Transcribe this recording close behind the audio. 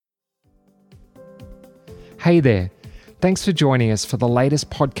Hey there, thanks for joining us for the latest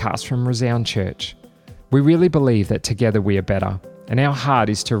podcast from Resound Church. We really believe that together we are better, and our heart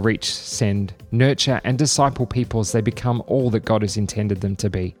is to reach, send, nurture and disciple people as they become all that God has intended them to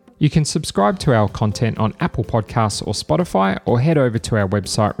be. You can subscribe to our content on Apple Podcasts or Spotify, or head over to our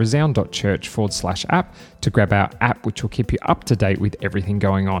website resound.church/app to grab our app, which will keep you up to date with everything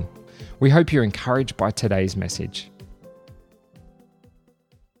going on. We hope you're encouraged by today's message.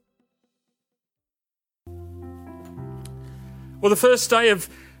 Well, the first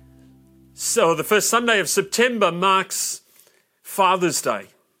Sunday of September marks Father's Day.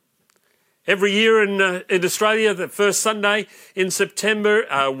 Every year in Australia, the first Sunday in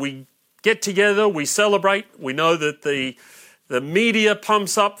September, we get together, we celebrate. We know that the media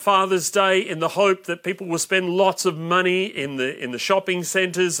pumps up Father's Day in the hope that people will spend lots of money in the shopping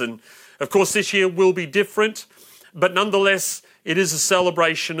centres, and of course this year will be different, but nonetheless it is a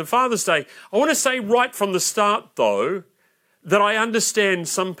celebration of Father's Day. I want to say right from the start, though, that I understand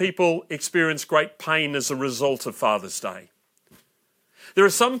some people experience great pain as a result of Father's Day. There are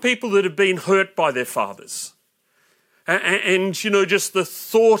some people that have been hurt by their fathers. And just the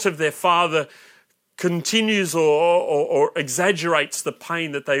thought of their father continues or exaggerates the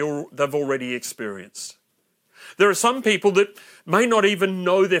pain that they've already experienced. There are some people that may not even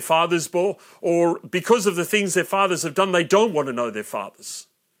know their fathers, or because of the things their fathers have done, they don't want to know their fathers.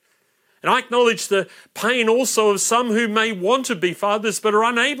 And I acknowledge the pain also of some who may want to be fathers but are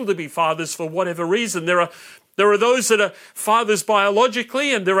unable to be fathers for whatever reason. There are those that are fathers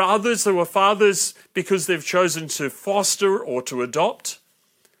biologically, and there are others who are fathers because they've chosen to foster or to adopt.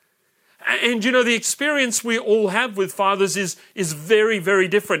 And the experience we all have with fathers is very, very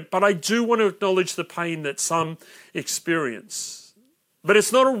different. But I do want to acknowledge the pain that some experience. But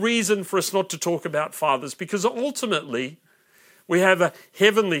it's not a reason for us not to talk about fathers, because ultimately we have a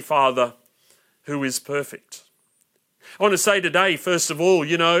heavenly Father who is perfect. I want to say today, first of all,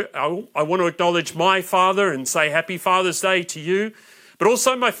 I want to acknowledge my father and say Happy Father's Day to you, but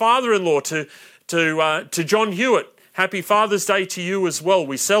also my father-in-law, to John Hewitt. Happy Father's Day to you as well.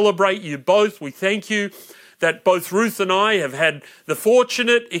 We celebrate you both. We thank you that both Ruth and I have had the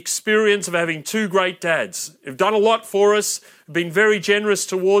fortunate experience of having two great dads who've done a lot for us, been very generous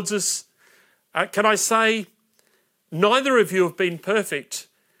towards us. Can I say, neither of you have been perfect,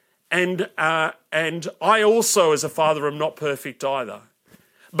 and I also, as a father, am not perfect either.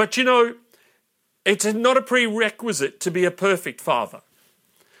 But it's not a prerequisite to be a perfect father.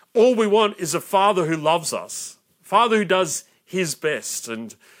 All we want is a father who loves us, a father who does his best,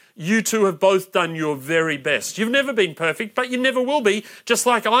 and you two have both done your very best. You've never been perfect, but you never will be, just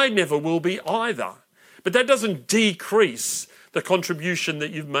like I never will be either. But that doesn't decrease the contribution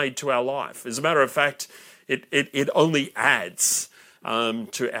that you've made to our life. As a matter of fact, it only adds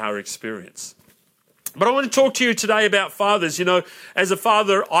to our experience. But I want to talk to you today about fathers. As a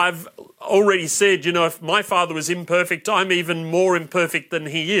father, I've already said, if my father was imperfect, I'm even more imperfect than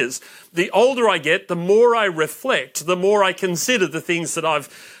he is. The older I get, the more I reflect, the more I consider the things that I've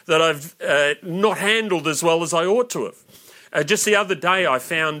not handled as well as I ought to have. Just the other day, I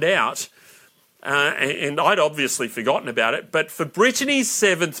found out, and I'd obviously forgotten about it, but for Brittany's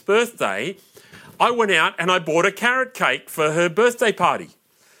 7th birthday, I went out and I bought a carrot cake for her birthday party.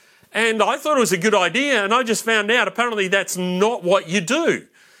 And I thought it was a good idea, and I just found out apparently that's not what you do.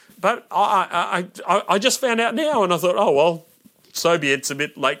 But I just found out now, and I thought, oh, well, so be it. It's a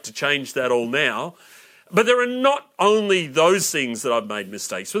bit late to change that all now. But there are not only those things that I've made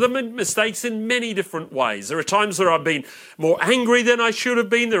mistakes, but I've made mistakes in many different ways. There are times where I've been more angry than I should have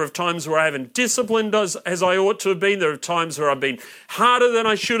been. There are times where I haven't disciplined as I ought to have been. There are times where I've been harder than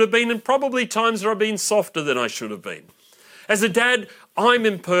I should have been, and probably times where I've been softer than I should have been. As a dad, I'm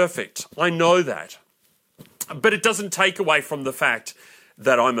imperfect. I know that. But it doesn't take away from the fact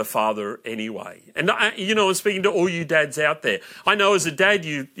that I'm a father anyway. And, I'm speaking to all you dads out there. I know as a dad,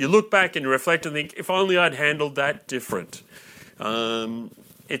 you look back and you reflect and think, if only I'd handled that different.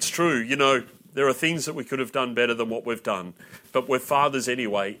 It's true, there are things that we could have done better than what we've done. But we're fathers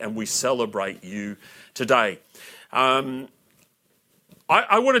anyway, and we celebrate you today. I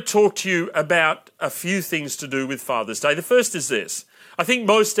want to talk to you about a few things to do with Father's Day. The first is this. I think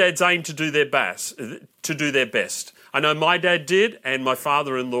most dads aim to do their best. I know my dad did, and my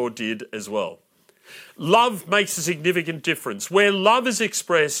father-in-law did as well. Love makes a significant difference. Where love is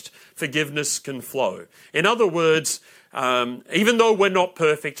expressed, forgiveness can flow. In other words, even though we're not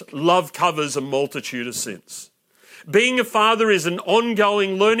perfect, love covers a multitude of sins. Being a father is an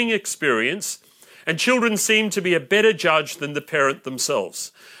ongoing learning experience, and children seem to be a better judge than the parent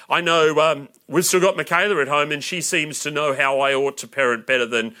themselves. I know we've still got Michaela at home, and she seems to know how I ought to parent better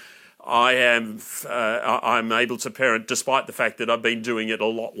than I'm able to parent despite the fact that I've been doing it a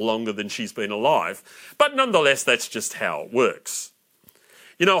lot longer than she's been alive. But nonetheless, that's just how it works.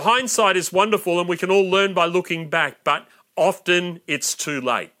 You know, hindsight is wonderful and we can all learn by looking back, but often it's too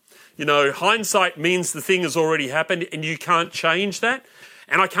late. You know, hindsight means the thing has already happened and you can't change that.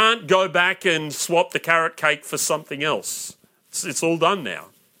 And I can't go back and swap the carrot cake for something else. It's all done now.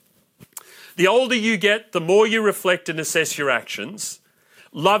 The older you get, the more you reflect and assess your actions.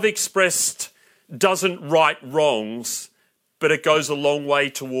 Love expressed doesn't right wrongs, but it goes a long way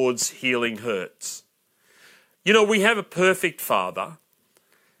towards healing hurts. You know, we have a perfect Father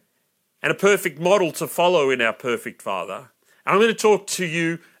and a perfect model to follow in our perfect Father. And I'm going to talk to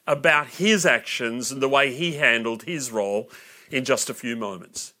you about his actions and the way he handled his role in just a few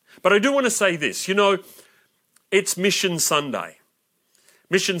moments. But I do want to say this, you know, it's Mission Sunday.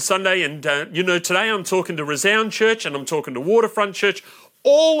 Mission Sunday, and you know, today I'm talking to Resound Church and I'm talking to Waterfront Church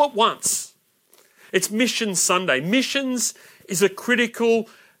all at once. It's Mission Sunday. Missions is a critical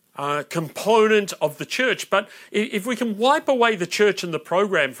component of the church, but if we can wipe away the church and the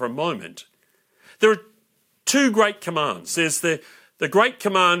program for a moment, there are two great commands. There's the great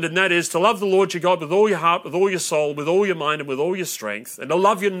command, and that is to love the Lord your God with all your heart, with all your soul, with all your mind, and with all your strength, and to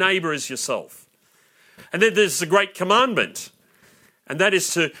love your neighbour as yourself. And then there's the great commandment, and that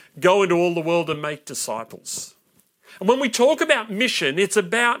is to go into all the world and make disciples. And when we talk about mission, it's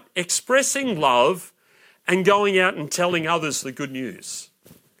about expressing love and going out and telling others the good news.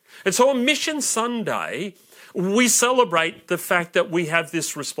 And so on Mission Sunday, we celebrate the fact that we have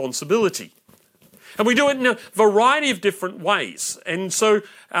this responsibility. And we do it in a variety of different ways. And so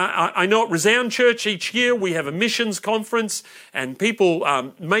I know at Resound Church each year we have a missions conference and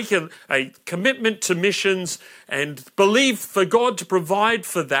people make a commitment to missions and believe for God to provide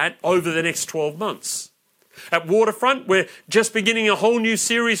for that over the next 12 months. At Waterfront, we're just beginning a whole new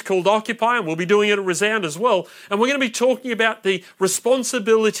series called Occupy, and we'll be doing it at Resound as well. And we're going to be talking about the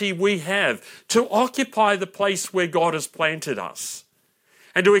responsibility we have to occupy the place where God has planted us,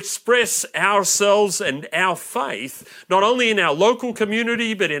 and to express ourselves and our faith, not only in our local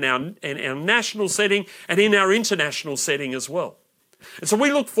community, but in our national setting and in our international setting as well. And so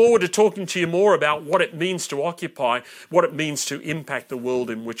we look forward to talking to you more about what it means to occupy, what it means to impact the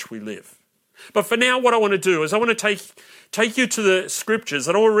world in which we live. But for now, what I want to do is I want to take you to the scriptures,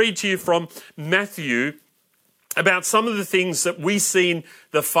 and I want to read to you from Matthew about some of the things that we've seen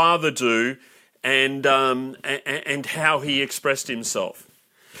the Father do and how he expressed himself.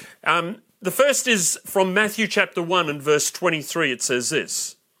 The first is from Matthew chapter 1 and verse 23. It says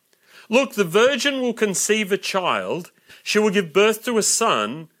this: "Look, the virgin will conceive a child. She will give birth to a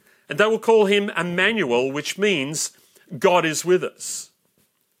son, and they will call him Emmanuel, which means God is with us."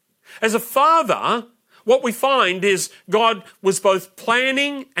 As a father, what we find is God was both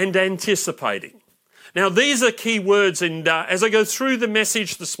planning and anticipating. Now, these are key words, and as I go through the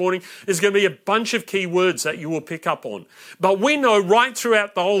message this morning, there's going to be a bunch of key words that you will pick up on. But we know right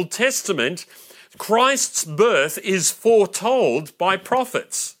throughout the Old Testament, Christ's birth is foretold by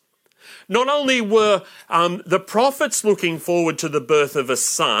prophets. Not only were the prophets looking forward to the birth of a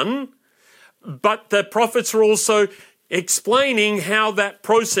son, but the prophets were also explaining how that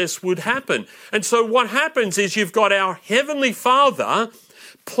process would happen. And so what happens is you've got our Heavenly Father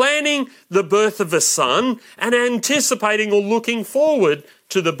planning the birth of a son and anticipating or looking forward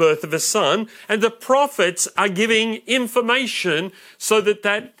to the birth of a son, and the prophets are giving information so that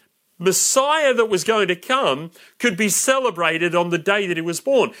that Messiah that was going to come could be celebrated on the day that he was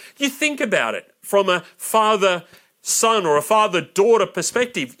born. You think about it from a father-son or a father-daughter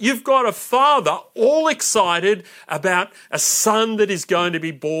perspective. You've got a father all excited about a son that is going to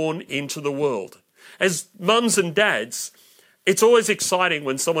be born into the world. As mums and dads, it's always exciting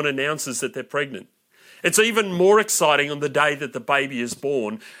when someone announces that they're pregnant. It's even more exciting on the day that the baby is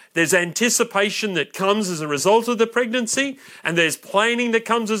born. There's anticipation that comes as a result of the pregnancy, and there's planning that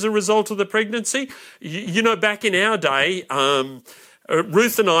comes as a result of the pregnancy. You know, back in our day,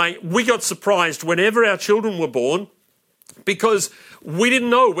 Ruth and I, we got surprised whenever our children were born because we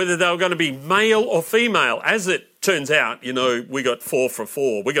didn't know whether they were going to be male or female. As it turns out, you know, we got 4 for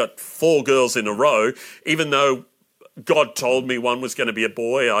 4. We got 4 girls in a row, even though God told me one was going to be a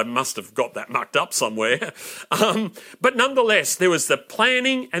boy. I must have got that mucked up somewhere. But nonetheless, there was the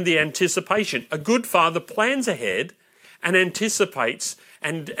planning and the anticipation. A good father plans ahead and anticipates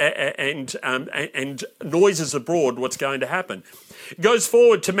and noises abroad what's going to happen. It goes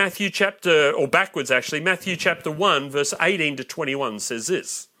forward to Matthew chapter 1, verse 18 to 21 says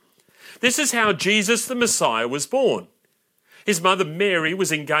this: "This is how Jesus the Messiah was born. His mother Mary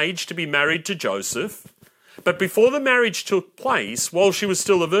was engaged to be married to Joseph, But before the marriage took place, while she was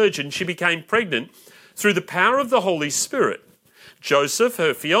still a virgin, she became pregnant through the power of the Holy Spirit. Joseph,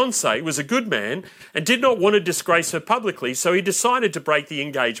 her fiancé, was a good man and did not want to disgrace her publicly, so he decided to break the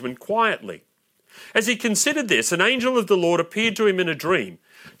engagement quietly. As he considered this, an angel of the Lord appeared to him in a dream.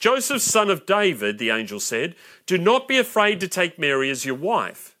 "Joseph, son of David," the angel said, "do not be afraid to take Mary as your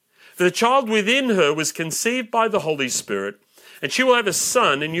wife, for the child within her was conceived by the Holy Spirit, and she will have a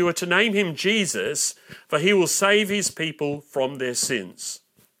son, and you are to name him Jesus, for he will save his people from their sins."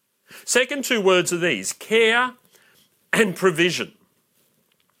 Second two words are these: care and provision.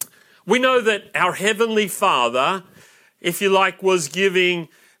 We know that our Heavenly Father, if you like, was giving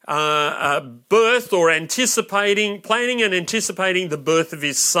birth or planning and anticipating the birth of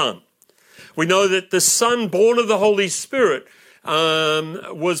his Son. We know that the Son born of the Holy Spirit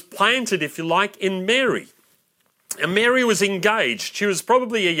was planted, if you like, in Mary. And Mary was engaged. She was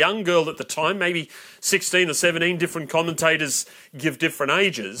probably a young girl at the time, maybe 16 or 17. Different commentators give different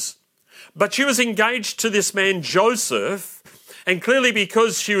ages. But she was engaged to this man, Joseph, and clearly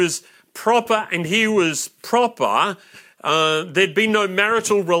because she was proper and he was proper, there'd been no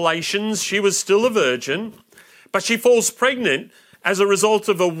marital relations. She was still a virgin, but she falls pregnant as a result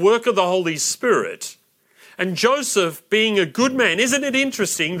of a work of the Holy Spirit. And Joseph, being a good man, isn't it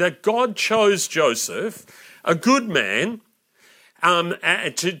interesting that God chose Joseph, a good man,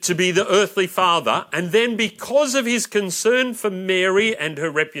 to be the earthly father, and then because of his concern for Mary and her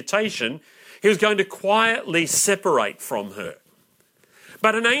reputation, he was going to quietly separate from her.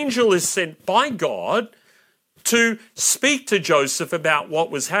 But an angel is sent by God to speak to Joseph about what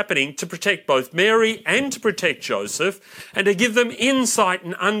was happening, to protect both Mary and to protect Joseph, and to give them insight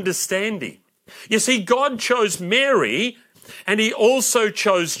and understanding. You see, God chose Mary, and he also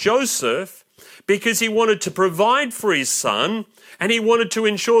chose Joseph because he wanted to provide for his son, and he wanted to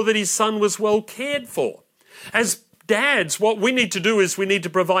ensure that his son was well cared for. As dads, what we need to do is we need to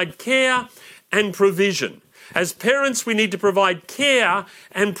provide care and provision. As parents, we need to provide care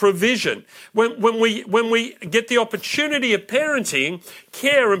and provision. When we get the opportunity of parenting,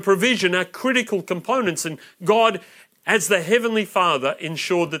 care and provision are critical components, and God, as the Heavenly Father,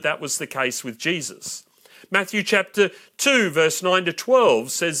 ensured that that was the case with Jesus. Matthew chapter 2, verse 9 to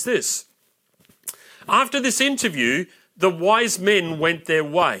 12 says this: "After this interview, the wise men went their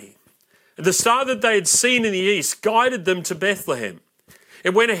way. The star that they had seen in the east guided them to Bethlehem.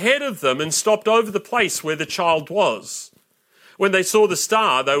 It went ahead of them and stopped over the place where the child was. When they saw the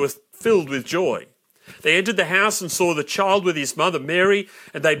star, they were filled with joy. They entered the house and saw the child with his mother Mary,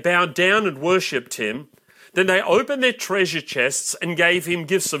 and they bowed down and worshipped him. Then they opened their treasure chests and gave him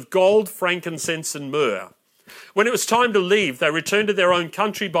gifts of gold, frankincense, and myrrh. When it was time to leave, they returned to their own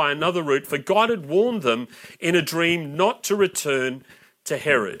country by another route, for God had warned them in a dream not to return to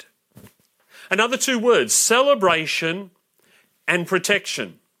Herod." Another two words: celebration and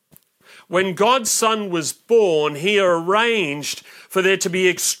protection. When God's Son was born, he arranged for there to be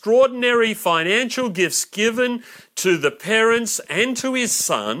extraordinary financial gifts given to the parents and to his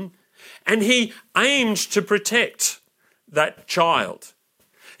son, and he aimed to protect that child.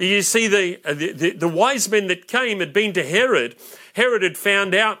 You see, the wise men that came had been to Herod. Herod had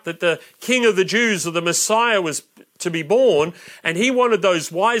found out that the King of the Jews, or the Messiah, was to be born, and he wanted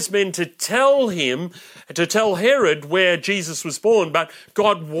those wise men to tell Herod where Jesus was born. But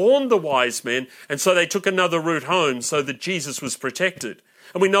God warned the wise men, and so they took another route home so that Jesus was protected.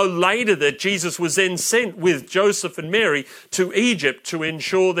 And we know later that Jesus was then sent with Joseph and Mary to Egypt to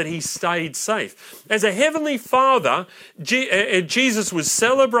ensure that he stayed safe. As a heavenly father, Jesus was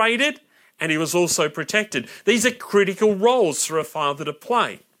celebrated and he was also protected. These are critical roles for a father to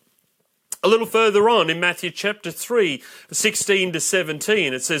play. A little further on in Matthew chapter 3, 16 to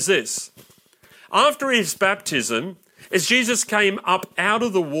 17, it says this: "After his baptism, as Jesus came up out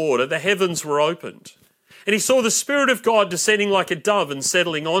of the water, the heavens were opened. And he saw the Spirit of God descending like a dove and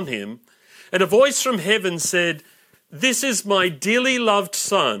settling on him. And a voice from heaven said, 'This is my dearly loved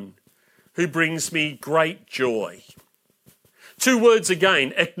Son, who brings me great joy.'" Two words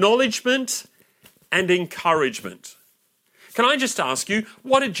again: acknowledgement and encouragement. Can I just ask you,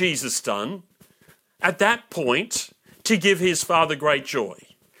 what had Jesus done at that point to give his Father great joy?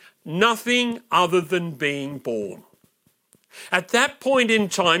 Nothing other than being born. At that point in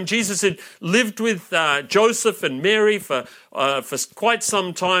time, Jesus had lived with Joseph and Mary for quite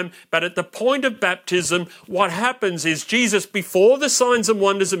some time, but at the point of baptism, what happens is Jesus, before the signs and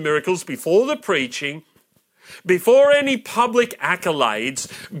wonders and miracles, before the preaching, Before any public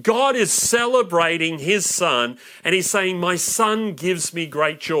accolades, God is celebrating his son, and he's saying, my son gives me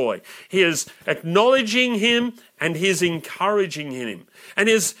great joy. He is acknowledging him and he is encouraging him. And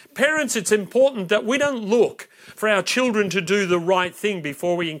as parents, it's important that we don't look for our children to do the right thing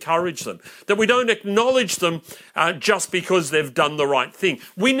before we encourage them, that we don't acknowledge them just because they've done the right thing.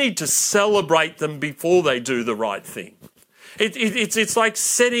 We need to celebrate them before they do the right thing. It's like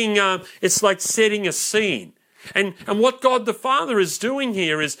setting a scene. And what God the Father is doing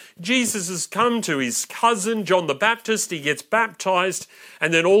here is Jesus has come to his cousin, John the Baptist. He gets baptized,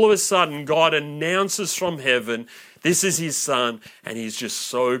 and then all of a sudden God announces from heaven, this is his son, and he's just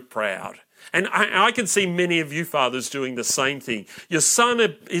so proud. And I can see many of you fathers doing the same thing. Your son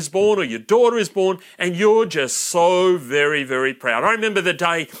is born or your daughter is born, and you're just so very, very proud. I remember the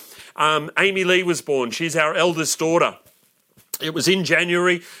day Amy Lee was born. She's our eldest daughter. It was in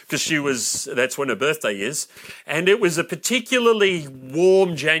January because that's when her birthday is. And it was a particularly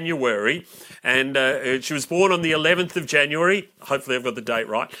warm January. And she was born on the 11th of January. Hopefully I've got the date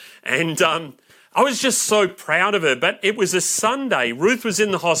right. And I was just so proud of her. But it was a Sunday. Ruth was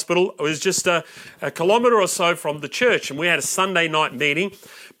in the hospital. It was just a kilometre or so from the church. And we had a Sunday night meeting.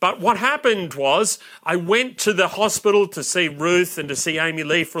 But what happened was I went to the hospital to see Ruth and to see Amy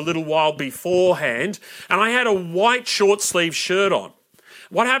Lee for a little while beforehand, and I had a white short sleeve shirt on.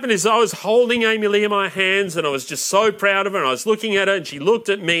 What happened is I was holding Amy Lee in my hands and I was just so proud of her, and I was looking at her and she looked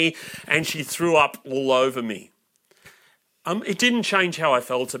at me and she threw up all over me. It didn't change how I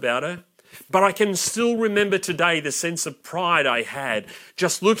felt about her. But I can still remember today the sense of pride I had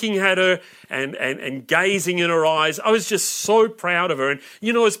just looking at her and gazing in her eyes. I was just so proud of her. And,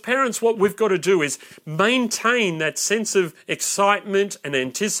 you know, as parents, what we've got to do is maintain that sense of excitement and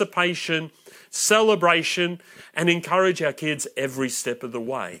anticipation, celebration, and encourage our kids every step of the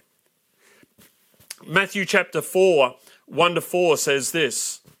way. Matthew chapter 4, 1-4 says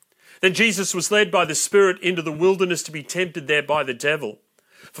this, Then Jesus was led by the Spirit into the wilderness to be tempted there by the devil.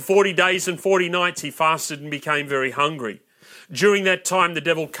 For 40 days and 40 nights he fasted and became very hungry. During that time the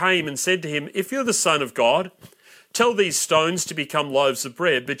devil came and said to him, If you're the Son of God, tell these stones to become loaves of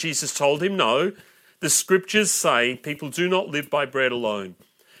bread. But Jesus told him, No, the scriptures say people do not live by bread alone,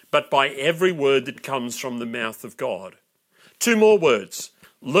 but by every word that comes from the mouth of God. 2 more words,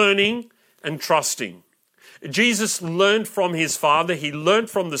 learning and trusting. Jesus learned from his Father, he learned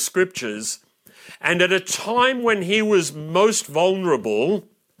from the scriptures, and at a time when he was most vulnerable,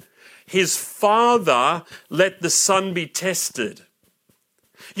 his Father let the Son be tested.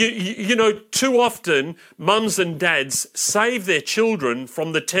 You know, too often mums and dads save their children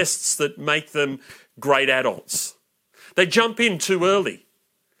from the tests that make them great adults. They jump in too early.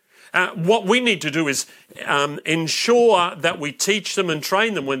 What we need to do is ensure that we teach them and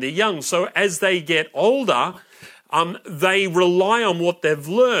train them when they're young, so as they get older, they rely on what they've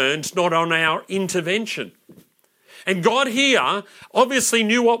learned, not on our intervention. And God here obviously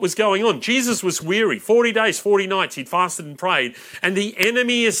knew what was going on. Jesus was weary. 40 days, 40 nights, he'd fasted and prayed. And the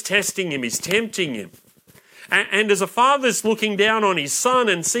enemy is testing him, he's tempting him. And as a father's looking down on his son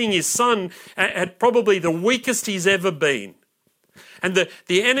and seeing his son at probably the weakest he's ever been, and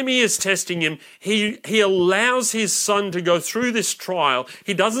the enemy is testing him, he allows his son to go through this trial.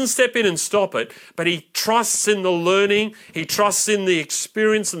 He doesn't step in and stop it, but he trusts in the learning, he trusts in the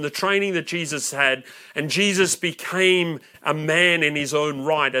experience and the training that Jesus had, and Jesus became a man in his own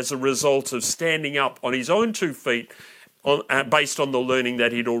right as a result of standing up on his own 2 feet based on the learning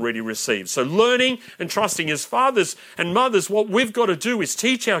that he'd already received. So learning and trusting. As fathers and mothers, what we've got to do is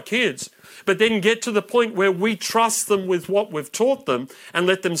teach our kids, but then get to the point where we trust them with what we've taught them and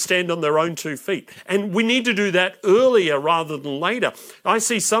let them stand on their own 2 feet. And we need to do that earlier rather than later. I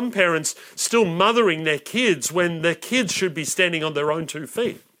see some parents still mothering their kids when their kids should be standing on their own 2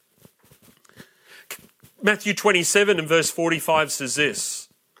 feet. Matthew 27 and verse 45 says this,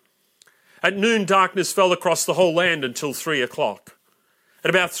 At noon darkness fell across the whole land until 3 o'clock.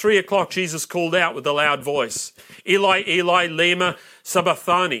 At about 3 o'clock Jesus called out with a loud voice, Eli, Eli, lema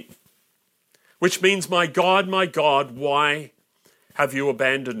sabachthani, which means, my God, why have you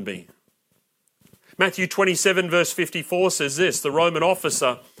abandoned me? Matthew 27 verse 54 says this, The Roman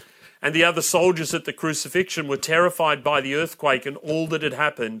officer and the other soldiers at the crucifixion were terrified by the earthquake and all that had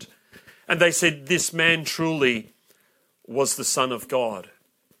happened. And they said, This man truly was the Son of God.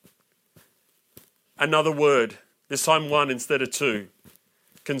 Another word, this time 1 instead of 2,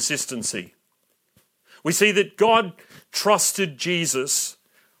 consistency. We see that God trusted Jesus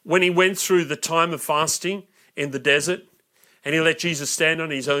when he went through the time of fasting in the desert, and he let Jesus stand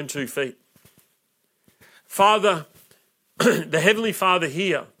on his own 2 feet. Father, the Heavenly Father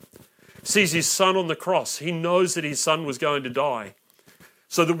here sees his son on the cross. He knows that his son was going to die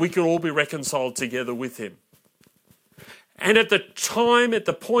so that we could all be reconciled together with him. And at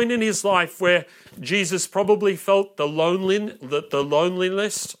the point in his life where Jesus probably felt the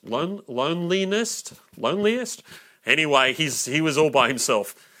loneliest. Anyway, he was all by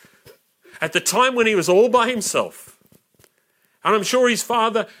himself. At the time when he was all by himself, and I'm sure his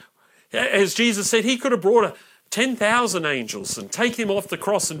father, as Jesus said, he could have brought 10,000 angels and take him off the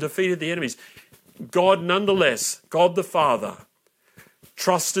cross and defeated the enemies. God nonetheless, God the Father,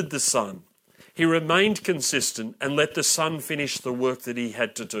 trusted the Son. He remained consistent and let the Son finish the work that he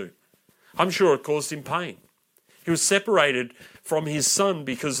had to do. I'm sure it caused him pain. He was separated from his Son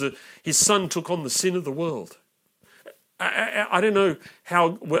because his Son took on the sin of the world. I don't know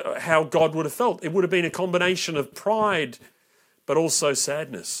how God would have felt. It would have been a combination of pride but also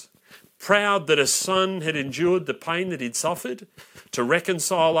sadness. Proud that a son had endured the pain that he'd suffered to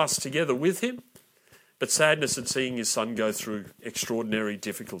reconcile us together with him, but sadness at seeing his son go through extraordinary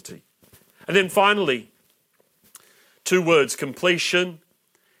difficulty. And then finally, 2 words, completion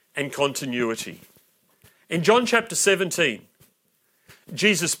and continuity. In John chapter 17,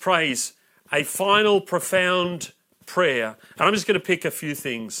 Jesus prays a final profound prayer. And I'm just going to pick a few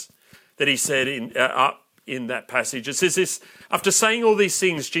things that he said in that passage. It says this: after saying all these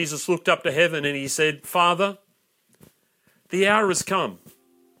things, Jesus looked up to heaven and he said, Father, the hour has come.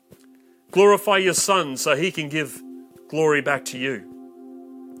 Glorify your Son so he can give glory back to you.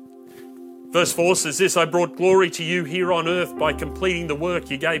 Verse 4 says this: I brought glory to you here on earth by completing the work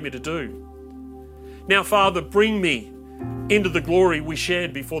you gave me to do. Now, Father, bring me into the glory we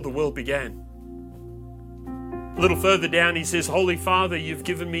shared before the world began. A little further down he says, Holy Father, you've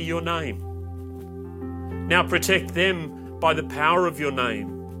given me your name. Now protect them by the power of your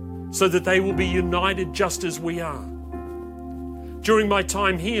name, so that they will be united just as we are. During my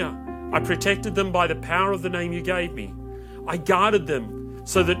time here, I protected them by the power of the name you gave me. I guarded them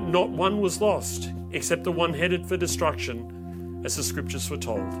so that not one was lost, except the one headed for destruction, as the scriptures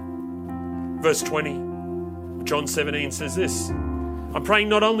foretold. Verse 20, John 17 says this: I'm praying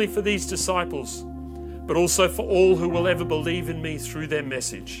not only for these disciples, but also for all who will ever believe in me through their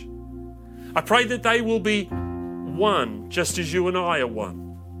message. I pray that they will be one, just as you and I are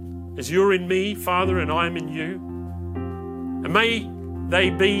one. As you're in me, Father, and I am in you. And may they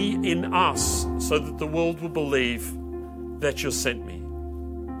be in us, so that the world will believe that you sent me.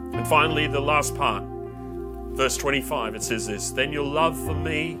 And finally, the last part, verse 25, it says this: Then your love for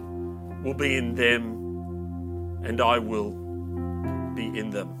me will be in them, and I will be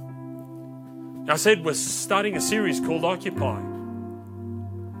in them. Now, I said we're starting a series called Occupy.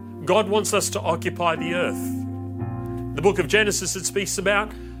 God wants us to occupy the earth. The book of Genesis, it speaks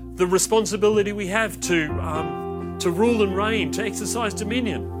about the responsibility we have to rule and reign, to exercise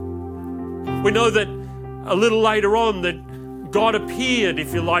dominion. We know that a little later on that God appeared,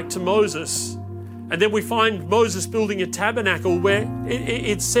 if you like, to Moses. And then we find Moses building a tabernacle where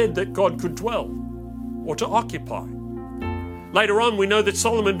it's said that God could dwell or to occupy. Later on, we know that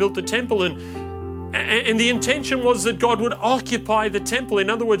Solomon built the temple and the intention was that God would occupy the temple. In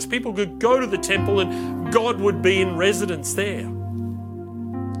other words, people could go to the temple and God would be in residence there.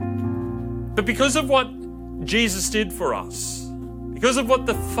 But because of what Jesus did for us, because of what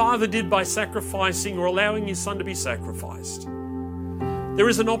the Father did by sacrificing or allowing his Son to be sacrificed, there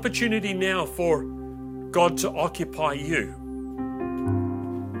is an opportunity now for God to occupy you.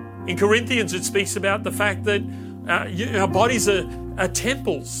 In Corinthians, it speaks about the fact that our bodies are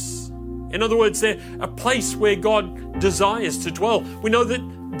temples. In other words, they're a place where God desires to dwell. We know that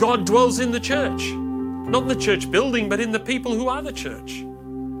God dwells in the church, not in the church building, but in the people who are the church.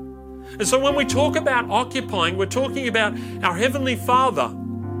 And so when we talk about occupying, we're talking about our Heavenly Father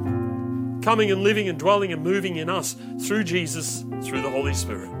coming and living and dwelling and moving in us through Jesus, through the Holy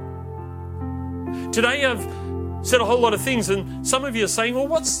Spirit. Today I've said a whole lot of things, and some of you are saying, well,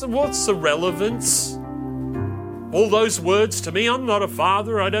 what's the relevance? All those words to me, I'm not a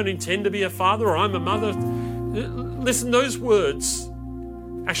father, I don't intend to be a father, or I'm a mother. Listen, those words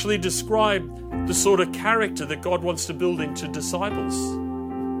actually describe the sort of character that God wants to build into disciples.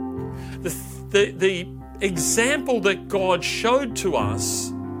 The example that God showed to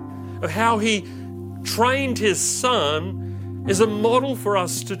us of how he trained his Son is a model for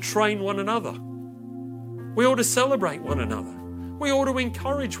us to train one another. We ought to celebrate one another. We ought to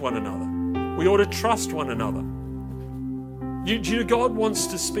encourage one another. We ought to trust one another. God wants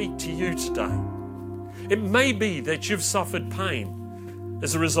to speak to you today. It may be that you've suffered pain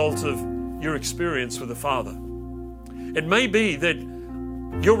as a result of your experience with the Father. It may be that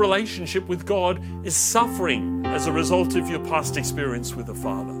your relationship with God is suffering as a result of your past experience with the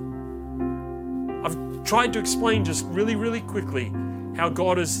Father. tried to explain just really, really quickly how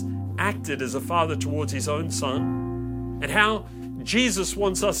God has acted as a father towards his own son and how Jesus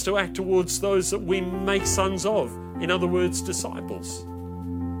wants us to act towards those that we make sons of. In other words, disciples.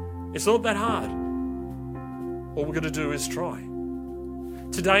 It's not that hard. All we're going to do is try.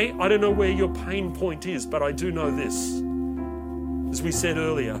 Today, I don't know where your pain point is, but I do know this. As we said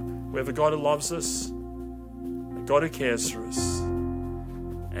earlier, we have a God who loves us, a God who cares for us,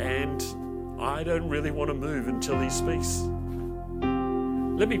 and I don't really want to move until he speaks.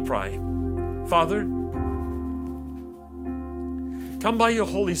 Let me pray. Father, come by your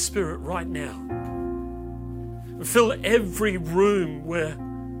Holy Spirit right now. Fill every room where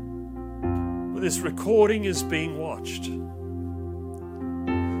this recording is being watched.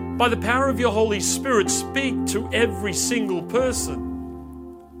 By the power of your Holy Spirit, speak to every single person.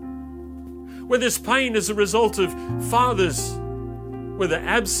 Where there's pain as a result of fathers, whether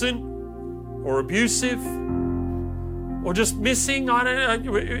absent or abusive or just missing, I don't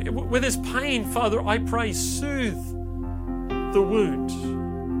know, where there's pain, Father, I pray, soothe the wound,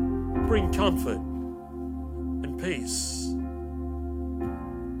 bring comfort and peace.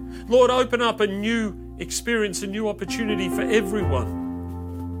 Lord, open up a new experience, a new opportunity for everyone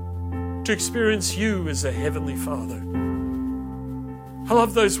to experience you as a heavenly Father. I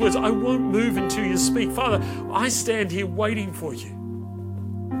love those words. I won't move until you speak. Father, I stand here waiting for you.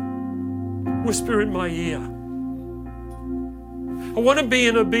 Whisper in my ear. I want to be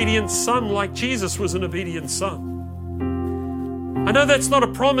an obedient son like Jesus was an obedient son. I know that's not a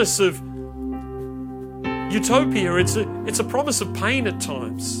promise of utopia. It's a promise of pain at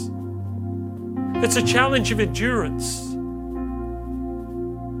times. It's a challenge of endurance.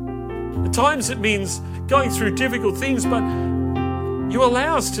 At times it means going through difficult things, but you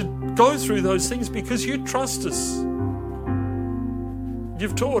allow us to go through those things because you trust us.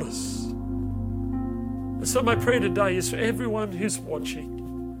 You've taught us. And so my prayer today is for everyone who's watching,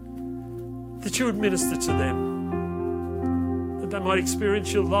 that you would minister to them, that they might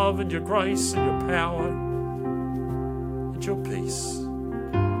experience your love and your grace and your power and your peace.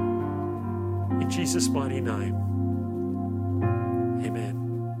 In Jesus' mighty name, amen.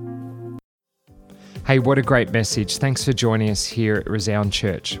 Hey, what a great message. Thanks for joining us here at Resound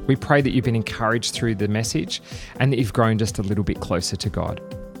Church. We pray that you've been encouraged through the message and that you've grown just a little bit closer to God.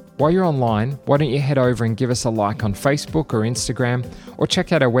 While you're online, why don't you head over and give us a like on Facebook or Instagram, or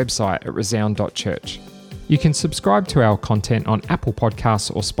check out our website at resound.church. You can subscribe to our content on Apple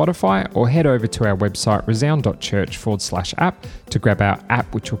Podcasts or Spotify, or head over to our website resound.church/app to grab our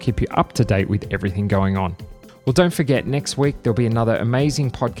app, which will keep you up to date with everything going on. Well, don't forget, next week there'll be another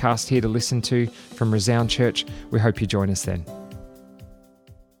amazing podcast here to listen to from Resound Church. We hope you join us then.